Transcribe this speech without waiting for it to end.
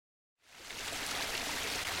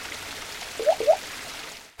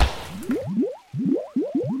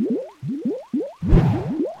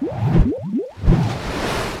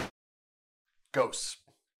Ghosts,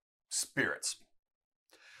 spirits.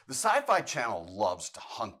 The Sci-Fi Channel loves to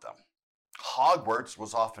hunt them. Hogwarts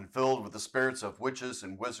was often filled with the spirits of witches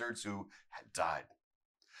and wizards who had died.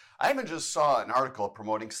 I even just saw an article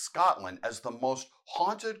promoting Scotland as the most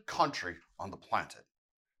haunted country on the planet.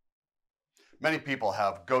 Many people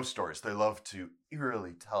have ghost stories they love to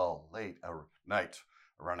eerily tell late at night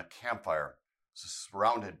around a campfire,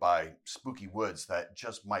 surrounded by spooky woods that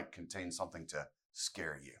just might contain something to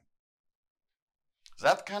scare you. Is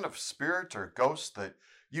that the kind of spirit or ghost that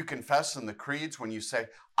you confess in the creeds when you say,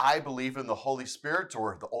 I believe in the Holy Spirit,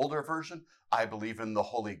 or the older version, I believe in the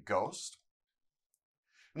Holy Ghost?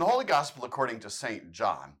 In the Holy Gospel according to St.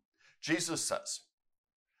 John, Jesus says,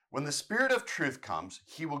 when the Spirit of truth comes,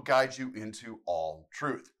 he will guide you into all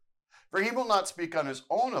truth. For he will not speak on his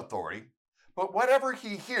own authority, but whatever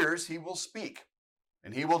he hears, he will speak,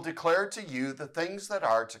 and he will declare to you the things that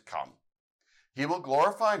are to come. He will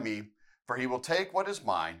glorify me, for he will take what is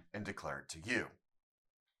mine and declare it to you.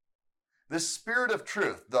 This Spirit of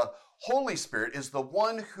truth, the Holy Spirit, is the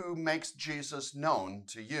one who makes Jesus known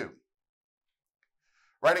to you.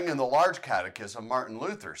 Writing in the Large Catechism, Martin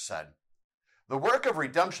Luther said, the work of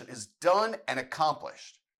redemption is done and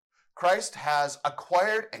accomplished. Christ has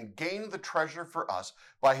acquired and gained the treasure for us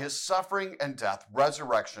by his suffering and death,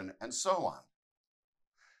 resurrection, and so on.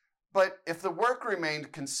 But if the work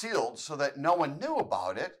remained concealed so that no one knew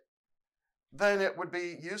about it, then it would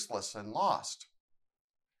be useless and lost.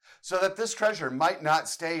 So that this treasure might not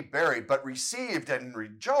stay buried, but received and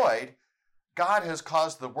enjoyed, God has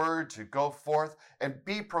caused the word to go forth and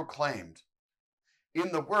be proclaimed.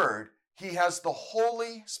 In the word, he has the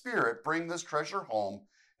Holy Spirit bring this treasure home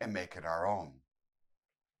and make it our own.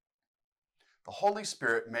 The Holy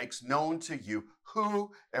Spirit makes known to you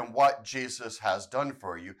who and what Jesus has done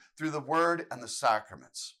for you through the word and the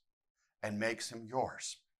sacraments, and makes him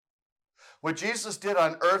yours. What Jesus did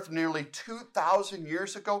on earth nearly 2,000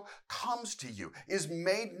 years ago comes to you, is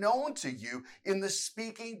made known to you in the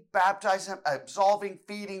speaking, baptizing, absolving,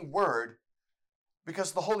 feeding word,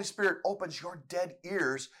 because the Holy Spirit opens your dead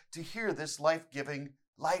ears to hear this life-giving,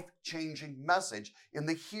 life-changing message in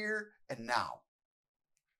the here and now.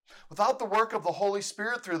 Without the work of the Holy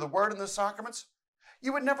Spirit through the word and the sacraments,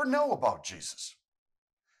 you would never know about Jesus.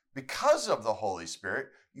 Because of the Holy Spirit,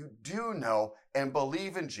 you do know and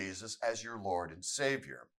believe in Jesus as your Lord and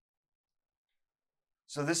Savior.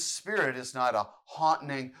 So this spirit is not a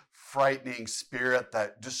haunting, frightening spirit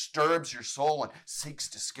that disturbs your soul and seeks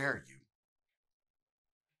to scare you.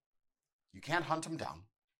 You can't hunt him down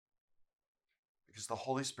because the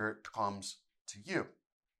Holy Spirit comes to you.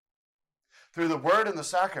 Through the word and the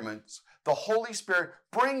sacraments, the Holy Spirit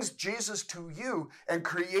brings Jesus to you and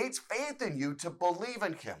creates faith in you to believe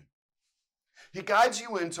in him. He guides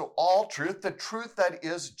you into all truth, the truth that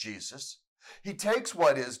is Jesus. He takes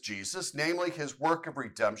what is Jesus, namely his work of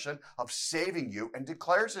redemption, of saving you, and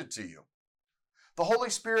declares it to you. The Holy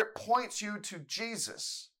Spirit points you to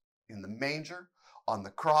Jesus in the manger, on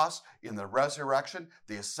the cross, in the resurrection,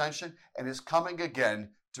 the ascension, and his coming again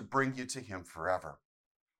to bring you to him forever.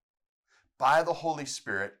 By the Holy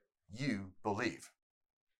Spirit, you believe.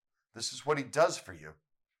 This is what he does for you,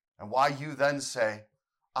 and why you then say,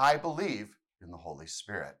 I believe in the Holy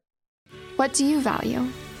Spirit. What do you value?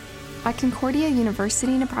 At Concordia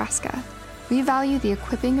University, Nebraska, we value the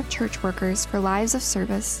equipping of church workers for lives of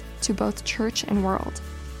service to both church and world.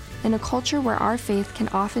 In a culture where our faith can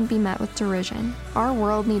often be met with derision, our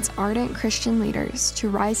world needs ardent Christian leaders to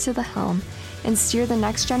rise to the helm and steer the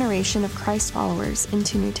next generation of Christ followers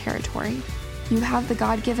into new territory. You have the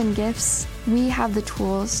God-given gifts, we have the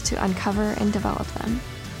tools to uncover and develop them.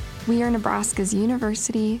 We are Nebraska's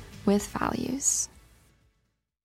university with values.